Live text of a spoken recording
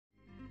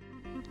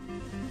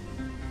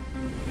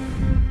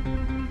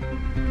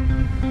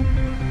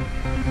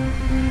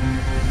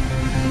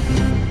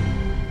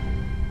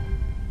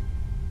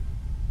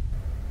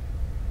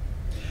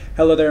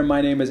Hello there, my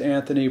name is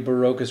Anthony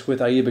Barocas with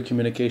AIBA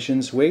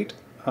Communications. Wait,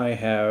 my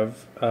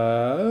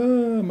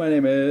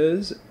name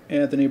is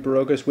Anthony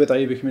Barocas with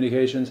AIBA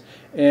Communications,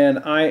 and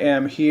I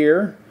am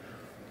here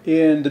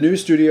in the new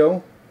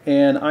studio,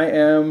 and I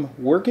am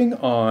working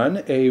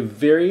on a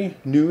very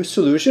new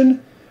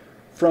solution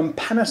from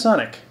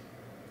Panasonic.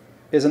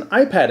 It's an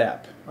iPad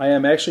app. I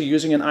am actually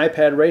using an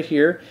iPad right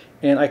here,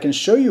 and I can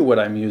show you what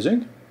I'm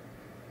using.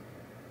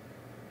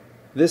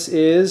 This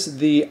is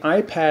the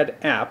iPad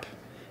app,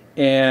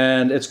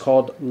 and it's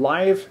called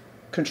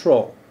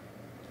LiveCTRL.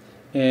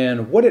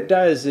 And what it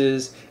does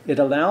is it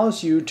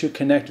allows you to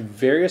connect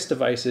various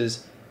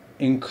devices,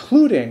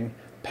 including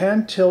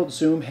pan tilt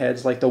zoom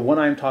heads like the one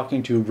I'm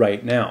talking to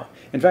right now.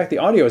 In fact, the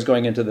audio is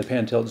going into the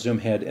pan tilt zoom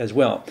head as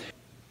well.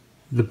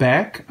 The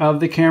back of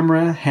the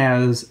camera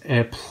has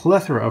a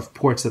plethora of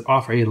ports that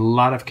offer a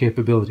lot of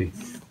capability.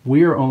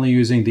 We are only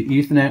using the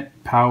Ethernet,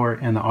 power,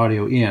 and the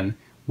audio in,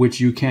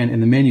 which you can in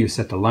the menu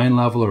set to line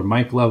level or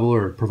mic level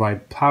or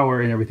provide power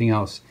and everything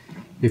else.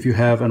 If you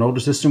have an older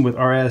system with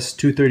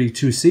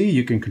RS-232C,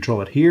 you can control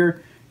it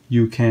here.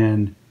 You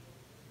can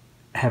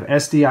have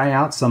SDI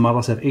out. Some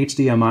models have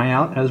HDMI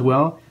out as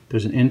well.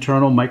 There's an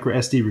internal micro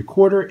SD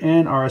recorder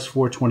and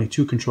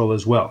RS-422 control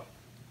as well.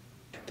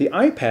 The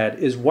iPad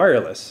is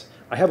wireless.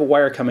 I have a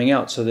wire coming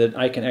out so that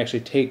I can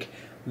actually take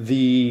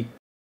the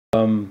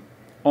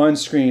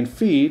on-screen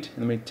feed.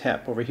 Let me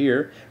tap over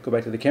here, go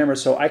back to the camera,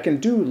 so I can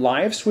do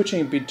live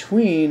switching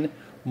between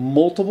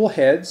multiple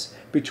heads,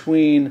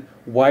 between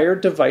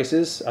wired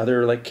devices,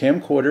 other like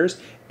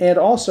camcorders, and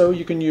also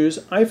you can use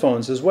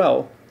iPhones as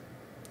well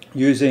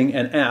using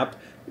an app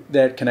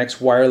that connects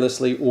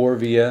wirelessly or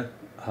via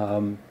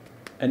an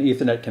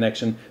Ethernet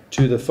connection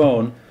to the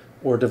phone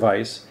or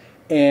device.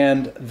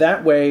 And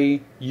that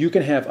way you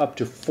can have up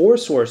to 4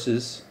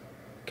 sources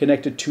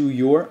connected to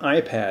your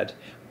iPad.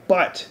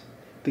 But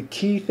the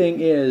key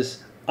thing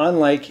is,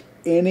 unlike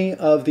any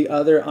of the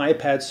other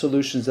iPad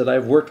solutions that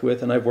I've worked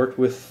with, and I've worked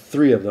with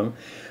 3 of them,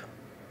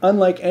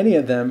 unlike any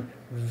of them,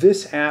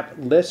 this app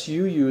lets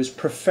you use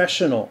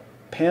professional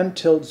pan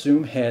tilt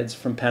zoom heads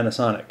from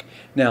Panasonic.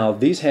 Now,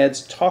 these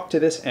heads talk to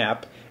this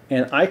app,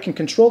 and I can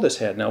control this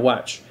head. Now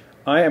watch.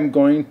 I am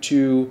going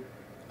to,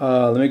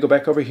 let me go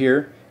back over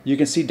here. You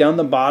can see down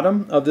the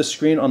bottom of the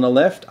screen on the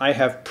left, I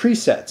have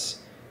presets.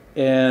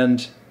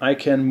 And I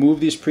can move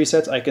these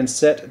presets, I can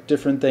set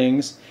different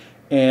things,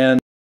 and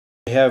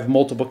if you have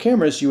multiple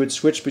cameras, you would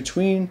switch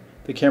between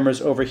the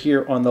cameras over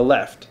here on the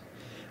left.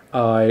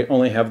 I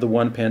only have the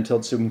one pan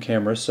tilt zoom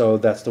camera, so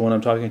that's the one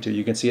I'm talking to.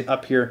 You can see it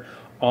up here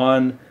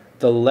on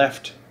the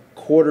left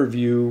quarter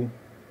view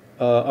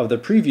of the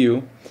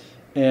preview,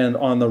 and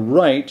on the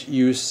right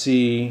you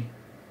see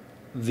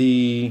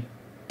the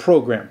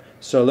program.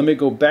 So let me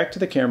go back to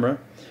the camera.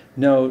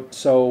 No,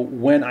 so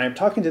when I'm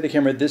talking to the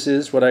camera, this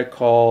is what I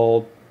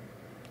call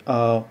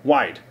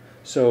wide.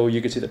 So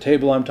you can see the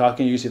table I'm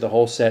talking, you can see the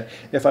whole set.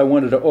 If I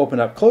wanted to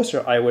open up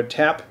closer, I would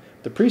tap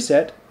the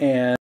preset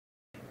and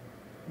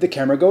the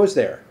camera goes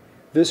there.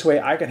 This way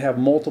I can have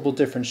multiple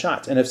different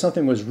shots. And if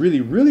something was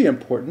really, really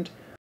important,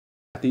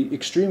 the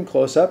extreme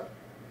close-up,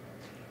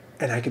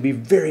 and I can be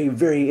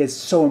it's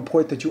so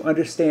important that you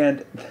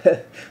understand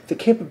the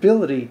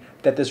capability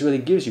that this really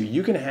gives you.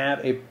 You can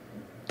have a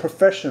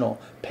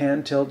professional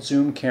pan tilt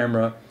zoom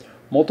camera,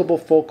 multiple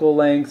focal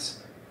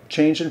lengths,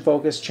 change in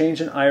focus,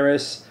 change in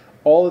iris,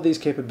 all of these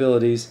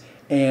capabilities,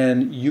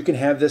 and you can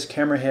have this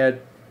camera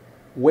head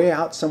way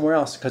out somewhere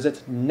else because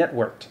it's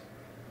networked.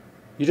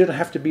 You don't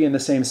have to be in the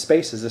same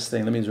space as this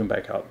thing. Let me zoom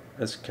back out.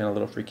 That's kind of a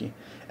little freaky.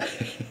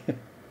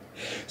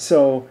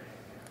 So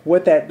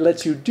what that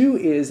lets you do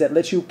is that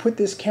lets you put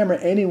this camera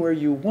anywhere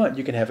you want.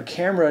 You can have a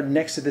camera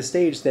next to the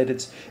stage that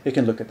it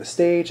can look at the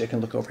stage, it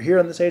can look over here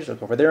on the stage,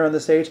 look over there on the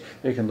stage,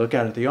 it can look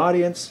out at the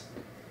audience,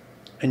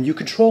 and you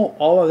control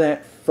all of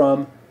that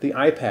from the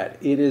iPad.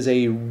 It is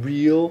a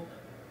real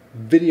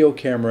video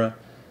camera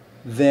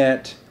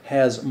that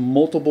has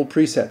multiple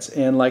presets,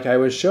 and like I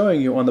was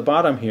showing you on the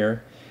bottom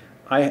here,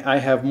 I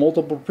have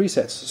multiple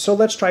presets. So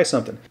let's try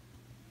something.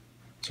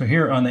 So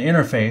here on the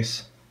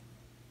interface,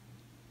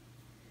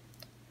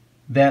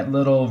 that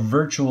little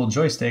virtual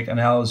joystick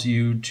allows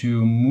you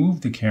to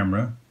move the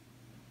camera.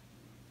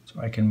 So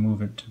I can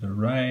move it to the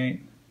right,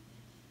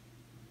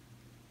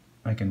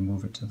 I can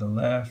move it to the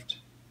left,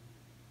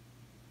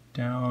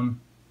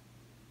 down,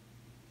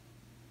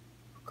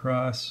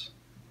 across,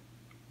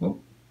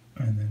 whoop,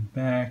 and then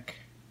back.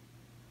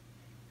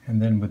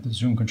 And then with the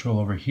zoom control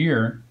over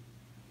here,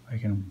 I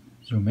can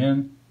zoom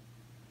in.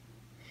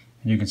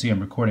 And you can see I'm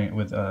recording it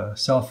with a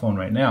cell phone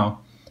right now,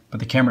 but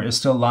the camera is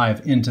still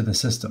live into the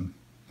system.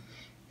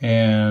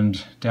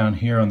 And down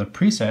here on the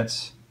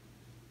presets,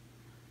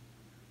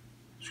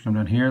 just come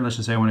down here, let's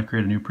just say I want to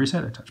create a new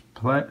preset. I touch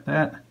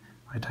that,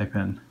 I type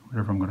in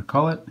whatever I'm going to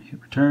call it,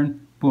 hit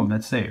return, boom,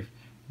 that's saved.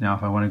 Now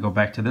if I want to go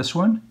back to this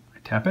one, I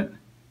tap it,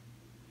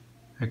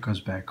 it goes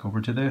back over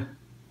to that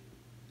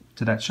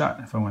shot.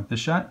 If I want this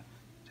shot,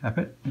 tap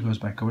it, it goes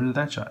back over to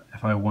that shot.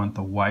 If I want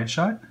the wide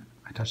shot,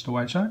 I touch the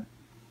wide shot,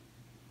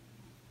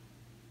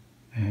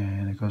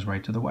 and it goes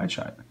right to the wide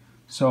shot.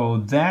 So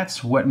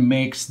that's what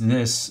makes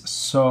this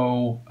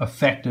so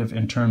effective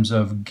in terms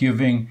of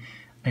giving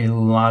a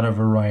lot of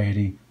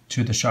variety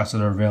to the shots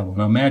that are available.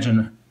 Now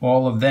imagine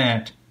all of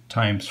that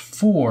times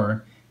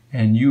 4,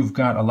 and you've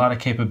got a lot of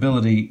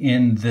capability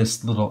in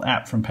this little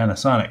app from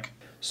Panasonic.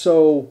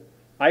 So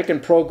I can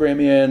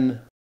program in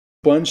a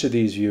bunch of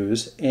these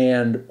views,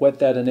 and what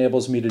that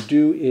enables me to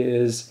do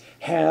is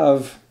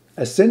have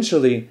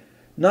essentially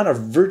not a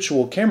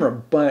virtual camera,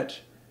 but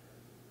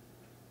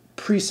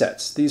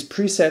presets. These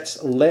presets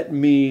let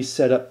me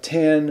set up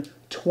 10,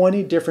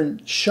 20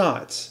 different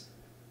shots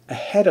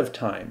ahead of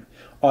time.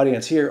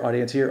 Audience here,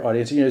 audience here,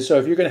 audience here. So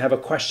if you're going to have a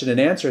question and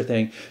answer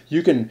thing,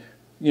 you can,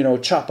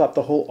 chop up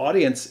the whole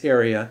audience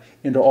area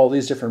into all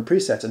these different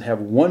presets and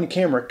have one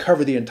camera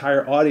cover the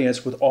entire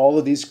audience with all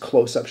of these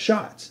close-up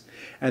shots.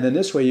 And then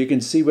this way you can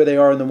see where they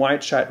are in the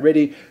wide shot.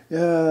 Ready,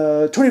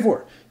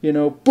 24,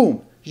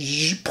 boom.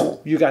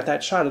 You got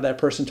that shot of that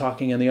person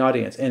talking in the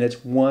audience, and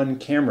it's one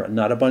camera,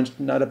 not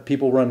a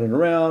people running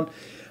around.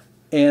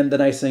 And the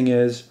nice thing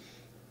is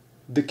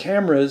the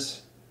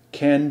cameras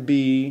can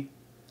be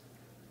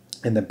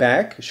in the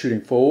back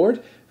shooting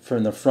forward,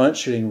 from the front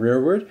shooting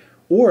rearward,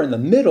 or in the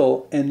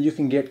middle, and you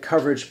can get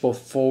coverage both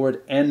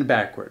forward and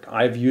backward.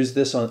 I've used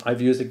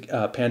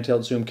a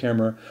pan-tilt zoom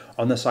camera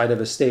on the side of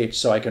a stage,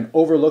 so I can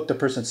overlook the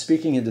person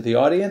speaking into the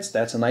audience.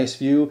 That's a nice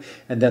view.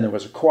 And then there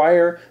was a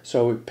choir,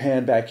 so we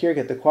pan back here,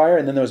 get the choir,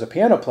 and then there was a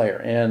piano player,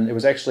 and it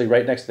was actually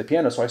right next to the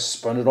piano, so I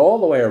spun it all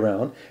the way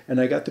around, and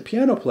I got the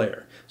piano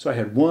player. So I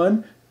had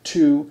 1,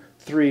 2,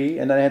 3,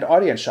 and then I had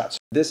audience shots.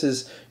 This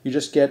is, you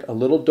just get a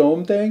little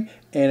dome thing,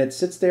 and it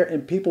sits there,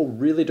 and people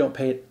really don't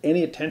pay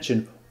any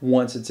attention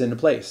once it's into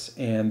place,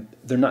 and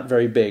they're not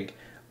very big.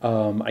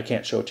 I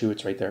can't show it to you,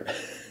 it's right there.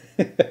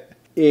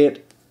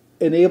 It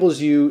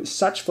enables you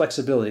such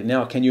flexibility.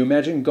 Now, can you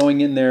imagine going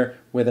in there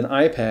with an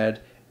iPad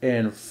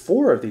and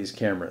 4 of these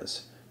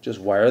cameras? Just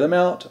wire them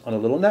out on a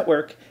little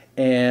network,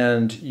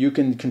 and you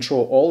can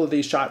control all of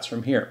these shots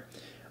from here.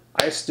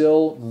 I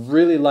still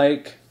really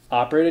like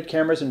operated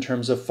cameras in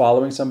terms of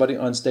following somebody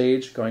on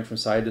stage, going from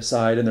side to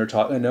side, and they're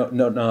talking,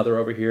 no, they're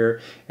over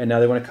here, and now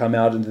they want to come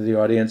out into the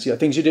audience.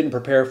 Things you didn't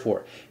prepare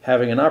for.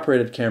 Having an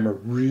operated camera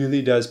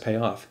really does pay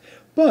off.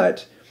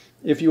 But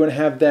if you want to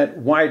have that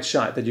wide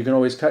shot that you can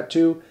always cut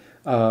to,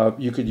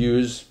 you could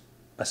use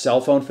a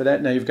cell phone for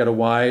that. Now you've got a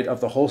wide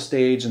of the whole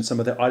stage and some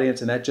of the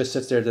audience, and that just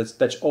sits there.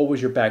 That's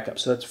always your backup.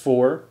 So that's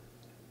 4.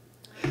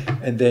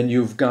 And then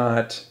you've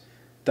got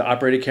the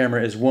operated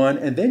camera is 1,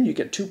 and then you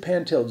get 2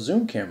 pan-tilt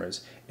zoom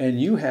cameras, and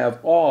you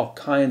have all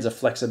kinds of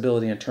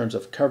flexibility in terms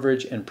of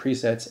coverage and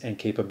presets and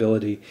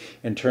capability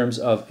in terms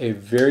of a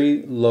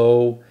very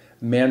low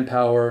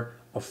manpower,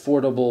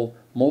 affordable,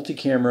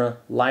 multi-camera,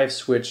 live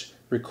switch,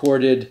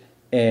 recorded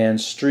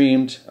and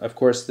streamed. Of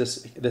course,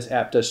 this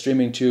app does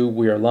streaming too.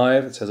 We are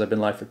live. It says I've been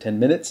live for 10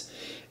 minutes.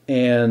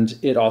 And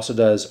it also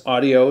does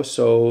audio.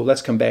 So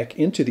let's come back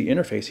into the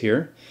interface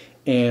here.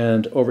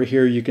 And over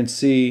here you can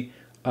see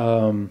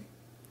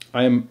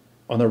I'm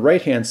on the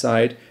right-hand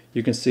side.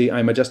 You can see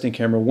I'm adjusting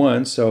camera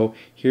 1. So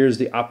here's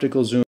the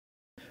optical zoom,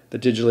 the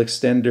digital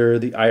extender,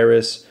 the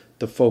iris,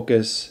 the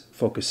focus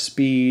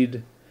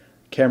speed,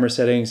 camera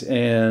settings,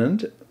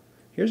 and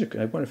here's I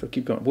wonder if we'll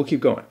keep going. We'll keep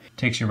going.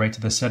 Takes you right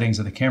to the settings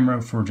of the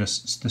camera for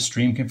just the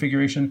stream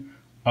configuration,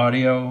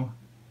 audio,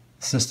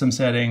 system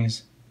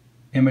settings,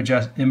 image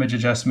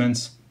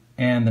adjustments,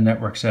 and the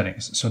network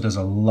settings. So there's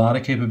a lot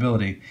of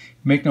capability.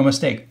 Make no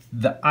mistake,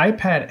 the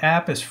iPad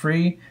app is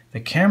free. The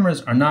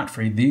cameras are not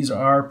free. These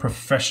are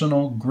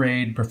professional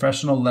grade,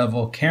 professional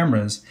level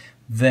cameras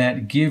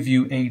that give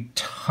you a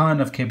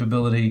ton of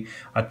capability,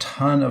 a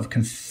ton of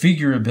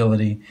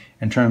configurability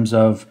in terms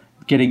of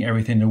getting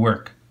everything to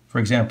work. For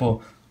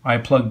example, I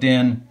plugged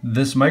in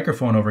this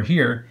microphone over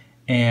here,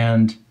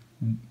 and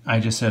I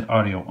just said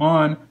audio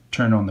on,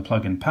 turn on the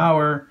plug-in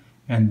power,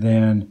 and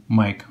then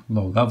mic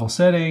low level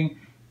setting,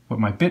 what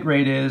my bit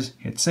rate is,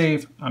 hit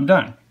save, I'm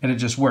done. And it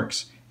just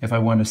works. If I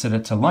want to set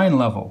it to line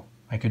level,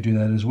 I could do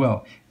that as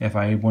well. If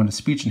I want a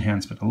speech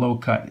enhancement, a low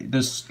cut,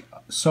 there's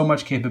so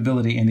much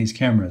capability in these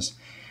cameras.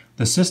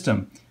 The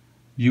system,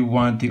 you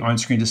want the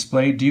on-screen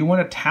display. Do you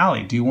want a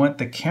tally? Do you want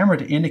the camera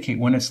to indicate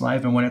when it's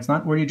live and when it's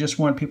not? Or do you just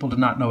want people to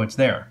not know it's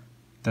there?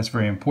 That's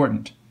very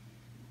important.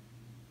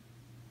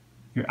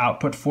 Your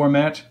output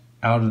format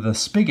out of the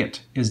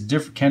spigot is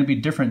can be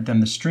different than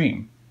the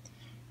stream.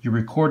 Your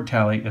record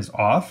tally is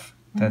off.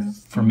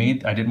 That's for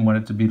me. I didn't want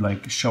it to be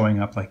like showing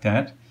up like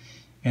that.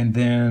 And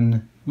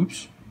then,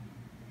 oops,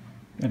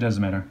 it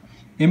doesn't matter.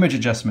 Image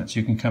adjustments.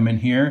 You can come in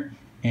here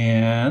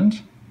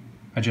and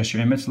adjust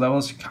your image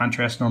levels,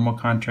 contrast, normal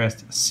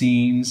contrast,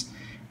 scenes,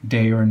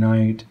 day or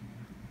night.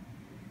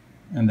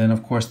 And then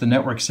of course the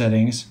network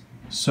settings.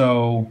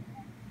 So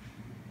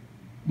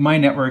my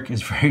network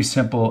is very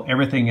simple.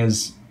 Everything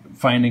is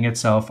finding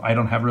itself. I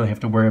don't really have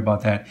to worry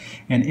about that.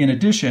 And in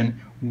addition,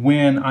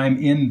 when I'm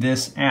in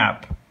this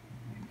app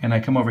and I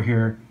come over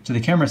here to the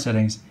camera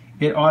settings,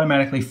 it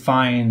automatically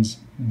finds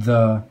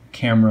the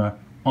camera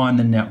on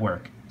the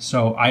network.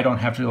 So I don't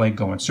have to like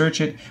go and search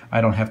it.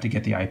 I don't have to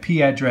get the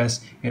IP address.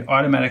 It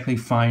automatically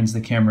finds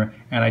the camera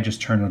and I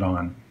just turn it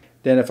on.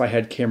 Then if I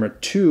had camera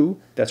 2,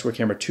 that's where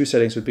camera 2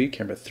 settings would be.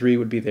 Camera 3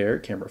 would be there.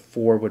 Camera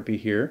 4 would be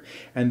here.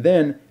 And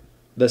then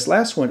this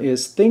last one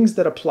is things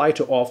that apply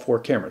to all 4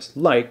 cameras,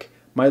 like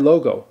my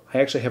logo. I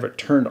actually have it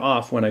turned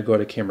off when I go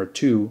to camera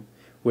 2,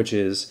 which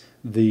is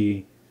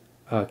the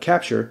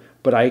capture,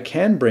 but I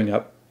can bring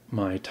up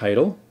my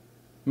title.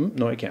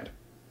 No, I can't.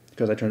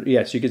 Because I turned,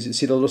 yes, you can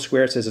see the little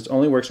square. It says it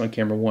only works on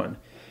camera 1.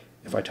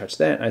 If I touch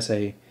that, I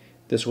say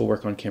this will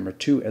work on camera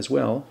 2 as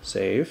well.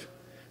 Save.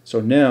 So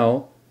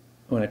now,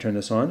 when I turn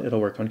this on, it'll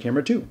work on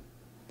camera 2.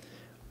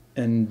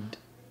 And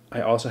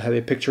I also have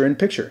a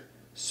picture-in-picture.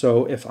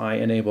 So if I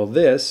enable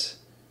this,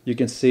 you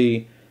can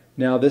see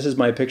now this is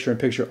my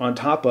picture-in-picture on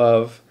top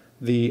of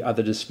the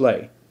other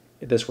display.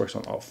 This works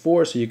on all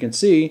 4, so you can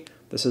see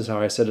this is how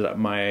I set it up.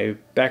 My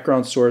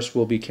background source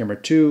will be camera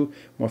 2.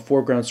 My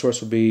foreground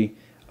source will be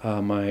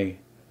my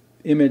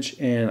image,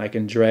 and I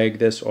can drag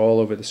this all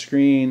over the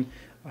screen.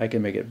 I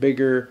can make it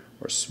bigger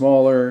or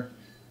smaller,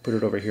 put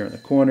it over here in the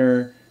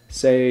corner,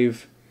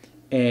 save,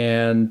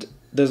 and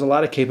there's a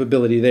lot of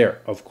capability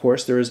there. Of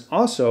course, there is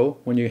also,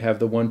 when you have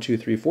the 1, 2,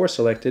 3, 4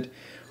 selected,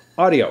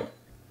 audio.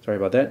 Sorry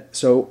about that.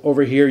 So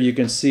over here you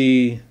can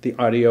see the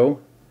audio.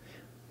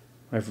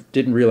 I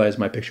didn't realize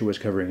my picture was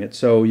covering it.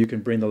 So you can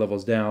bring the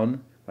levels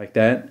down like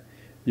that.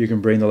 You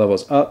can bring the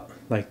levels up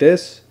like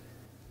this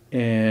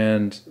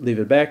and leave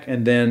it back.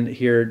 And then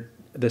here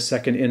the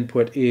second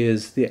input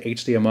is the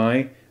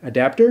HDMI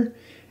adapter,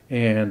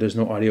 and there's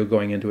no audio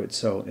going into it,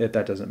 so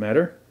that doesn't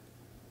matter.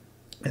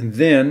 And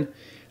then,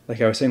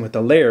 like I was saying with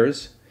the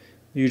layers,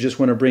 you just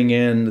want to bring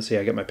in, let's say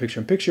I get my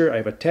picture-in-picture, I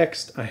have a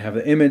text, I have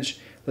the image.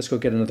 Let's go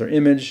get another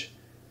image.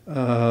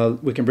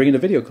 We can bring in a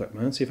video clip.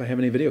 Let's see if I have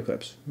any video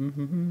clips.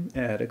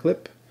 Add a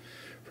clip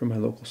from my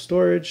local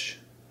storage.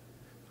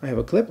 I have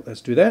a clip.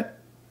 Let's do that.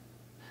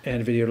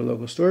 Add video to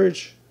local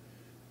storage.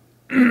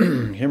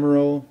 Camera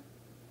roll.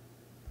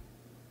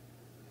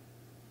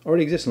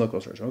 Already exists in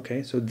local storage.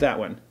 Okay, so that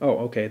one. Oh,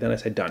 okay, then I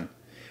say done.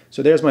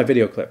 So there's my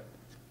video clip.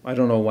 I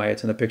don't know why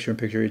it's in a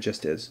picture-in-picture, it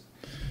just is.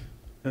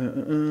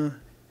 And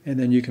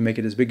then you can make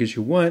it as big as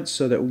you want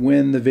so that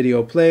when the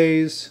video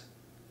plays,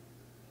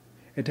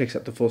 it takes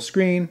up the full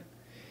screen,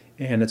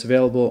 and it's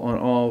available on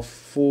all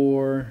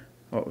 4.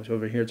 Oh, it's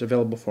over here. It's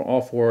available for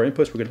all 4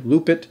 inputs. We're going to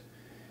loop it.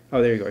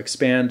 Oh, there you go.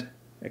 Expand.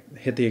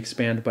 Hit the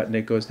expand button.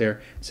 It goes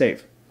there.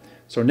 Save.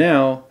 So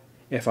now,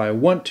 if I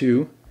want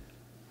to,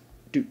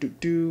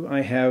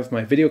 I have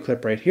my video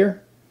clip right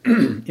here.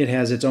 It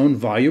has its own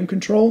volume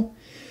control.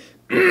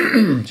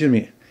 Excuse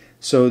me.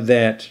 So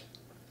that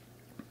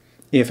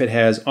if it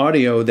has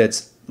audio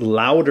that's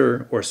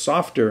louder or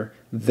softer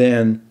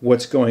than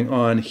what's going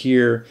on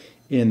here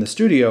in the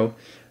studio,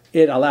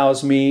 it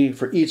allows me,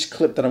 for each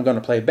clip that I'm going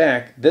to play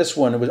back, this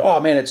one was, oh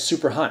man, it's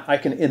super hot. I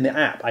can, in the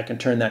app, I can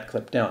turn that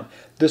clip down.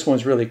 This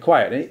one's really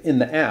quiet. In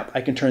the app,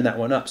 I can turn that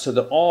one up so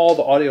that all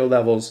the audio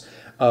levels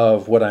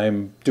of what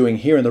I'm doing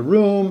here in the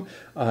room,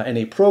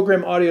 any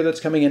program audio that's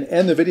coming in,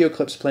 and the video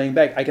clips playing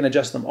back, I can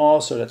adjust them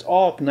all so that's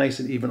all nice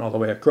and even all the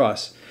way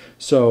across.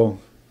 So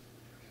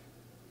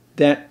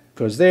that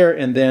goes there,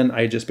 and then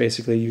I just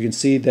basically, you can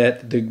see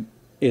that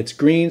it's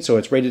green, so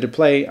it's ready to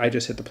play. I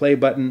just hit the play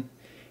button,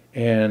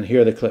 and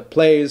here the clip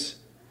plays.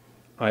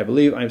 I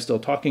believe I'm still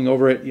talking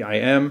over it. Yeah, I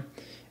am.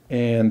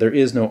 And there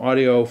is no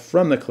audio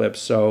from the clip,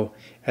 so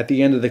at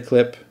the end of the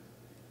clip,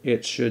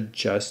 it should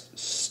just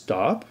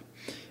stop.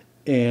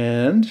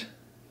 And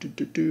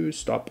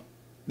stop.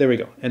 There we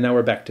go. And now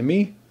we're back to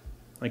me,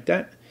 like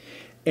that.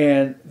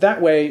 And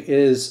that way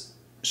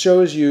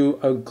shows you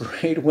a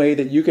great way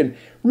that you can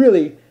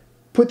really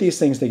put these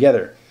things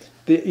together.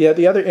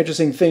 The other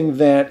interesting thing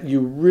that you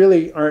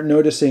really aren't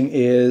noticing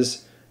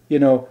is, you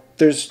know,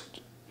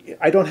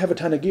 I don't have a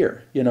ton of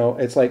gear. You know,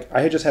 it's like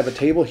I just have a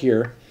table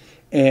here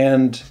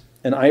and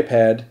an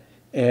iPad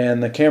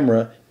and the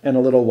camera and a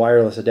little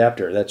wireless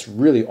adapter. That's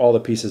really all the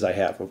pieces I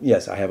have.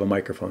 Yes, I have a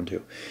microphone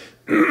too.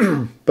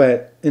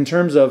 But in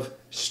terms of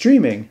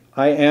streaming,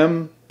 I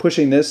am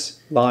pushing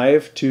this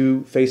live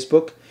to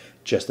Facebook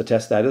just to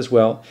test that as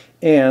well.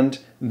 And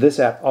this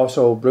app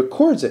also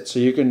records it, so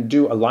you can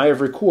do a live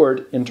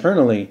record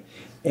internally,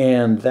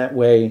 and that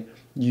way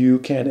you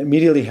can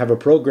immediately have a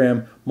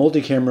program,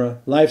 multi-camera,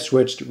 live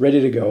switched,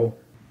 ready to go.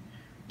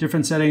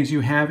 Different settings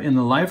you have in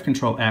the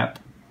LiveCTRL app.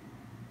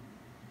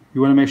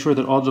 You want to make sure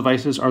that all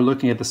devices are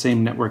looking at the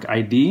same network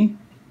ID.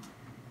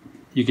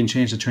 You can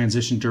change the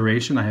transition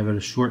duration. I have a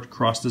short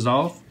cross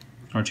dissolve.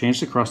 Or change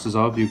the cross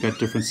dissolve. You've got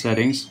different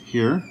settings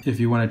here. If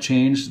you want to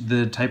change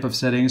the type of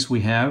settings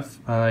we have,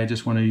 I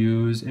just want to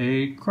use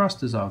a cross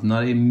dissolve,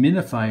 not a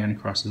minify and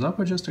cross dissolve,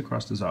 but just a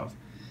cross dissolve.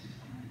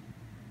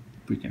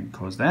 We can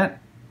close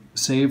that.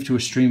 Save to a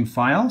stream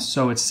file,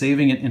 so it's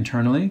saving it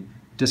internally.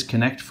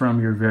 Disconnect from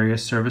your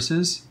various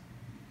services.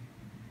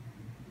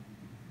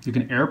 You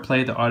can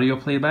AirPlay the audio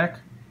playback.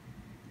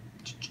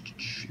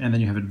 And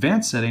then you have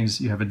advanced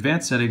settings. You have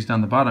advanced settings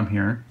down the bottom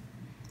here,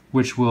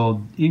 which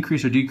will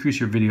increase or decrease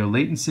your video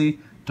latency,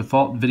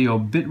 default video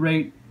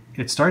bitrate,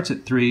 it starts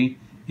at 3.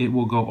 It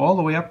will go all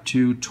the way up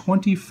to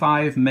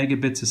 25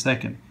 megabits a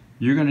second.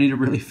 You're going to need a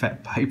really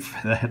fat pipe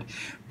for that.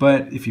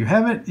 But if you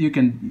have it, you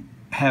can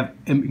have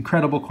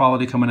incredible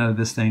quality coming out of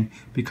this thing,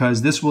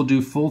 because this will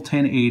do full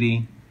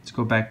 1080. Let's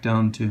go back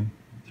down to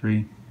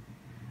 3.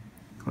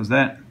 Close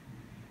that.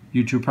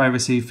 YouTube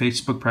privacy,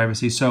 Facebook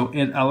privacy. So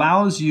it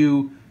allows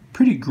you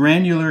pretty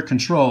granular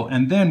control.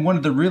 And then one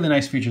of the really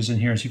nice features in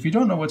here is if you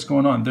don't know what's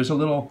going on, there's a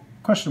little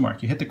question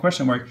mark. You hit the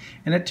question mark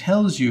and it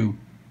tells you,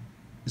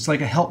 it's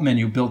like a help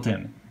menu built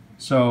in.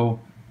 So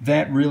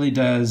that really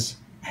does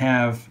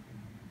help.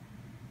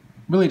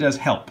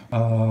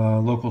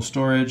 Local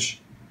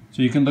storage.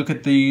 So you can look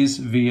at these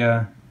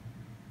via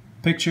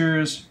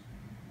pictures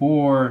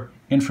or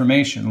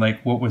information,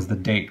 like what was the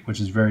date, which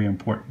is very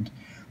important.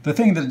 The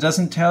thing that it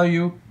doesn't tell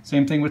you,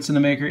 same thing with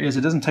Cinamaker, is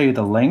it doesn't tell you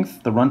the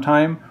length, the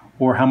runtime,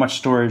 or how much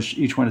storage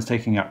each one is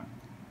taking up.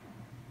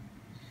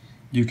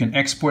 You can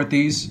export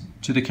these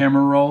to the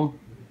camera roll.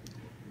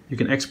 You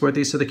can export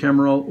these to the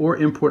camera roll or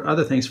import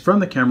other things from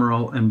the camera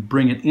roll and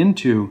bring it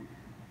into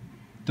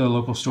the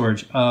local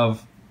storage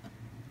of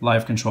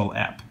LiveCTRL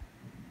app.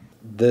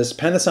 This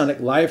Panasonic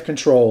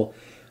LiveCTRL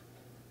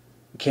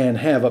can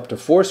have up to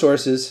 4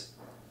 sources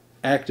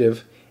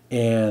active,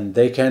 and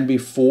they can be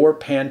 4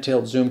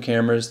 pan-tilt zoom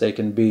cameras. They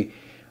can be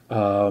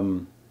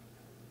HDMI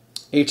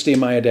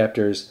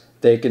adapters.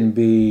 They can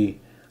be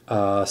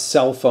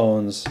cell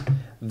phones.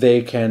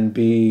 They can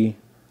be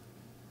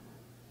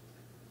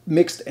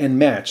mixed and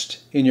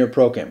matched in your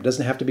program. It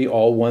doesn't have to be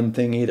all one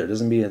thing either. It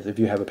doesn't mean if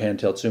you have a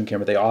pan-tilt zoom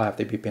camera, they all have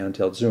to be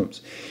pan-tilt zooms.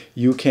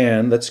 You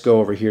can, let's go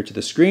over here to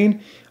the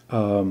screen.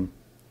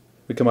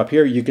 We come up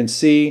here, you can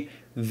see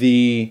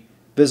the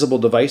visible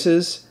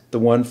devices. The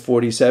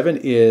 147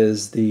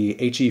 is the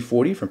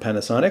HE40 from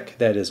Panasonic.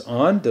 That is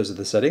on. Those are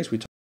the settings we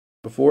talked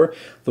about before.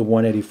 The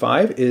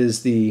 185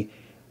 is the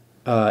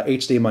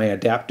HDMI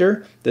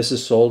adapter. This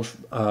is sold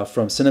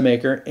from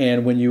Cinamaker,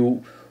 and when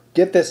you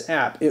get this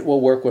app, it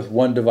will work with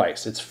one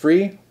device. It's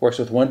free, works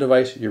with one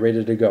device, you're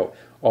ready to go.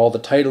 All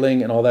the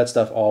titling and all that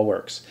stuff all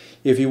works.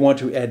 If you want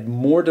to add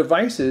more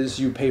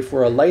devices, you pay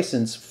for a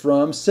license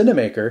from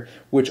Cinamaker,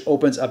 which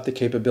opens up the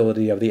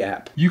capability of the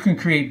app. You can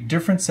create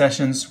different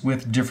sessions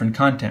with different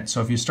content.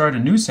 So if you start a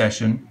new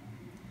session,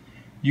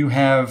 you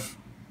have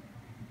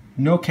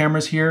no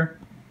cameras here.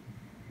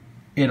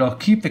 It'll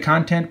keep the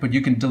content, but you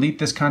can delete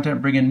this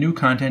content, bring in new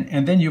content,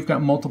 and then you've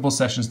got multiple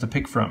sessions to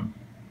pick from.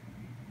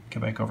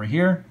 Go back over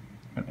here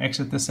and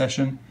exit this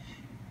session.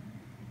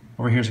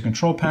 Over here's a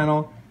control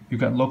panel. You've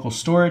got local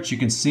storage. You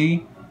can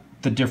see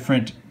the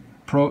different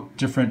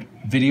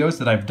videos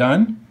that I've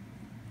done.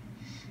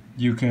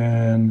 You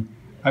can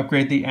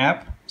upgrade the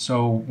app.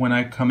 So when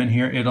I come in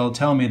here, it'll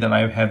tell me that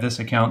I have this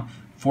account,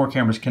 4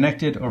 cameras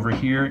connected. Over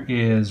here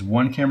is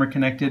 1 camera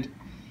connected,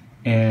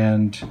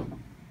 and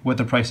what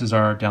the prices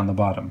are down the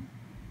bottom.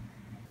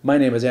 My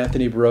name is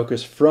Anthony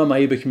Barocas from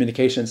Aiba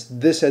Communications.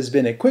 This has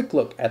been a quick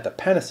look at the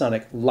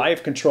Panasonic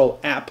LiveCTRL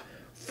app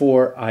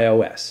for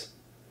iOS.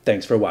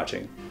 Thanks for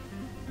watching.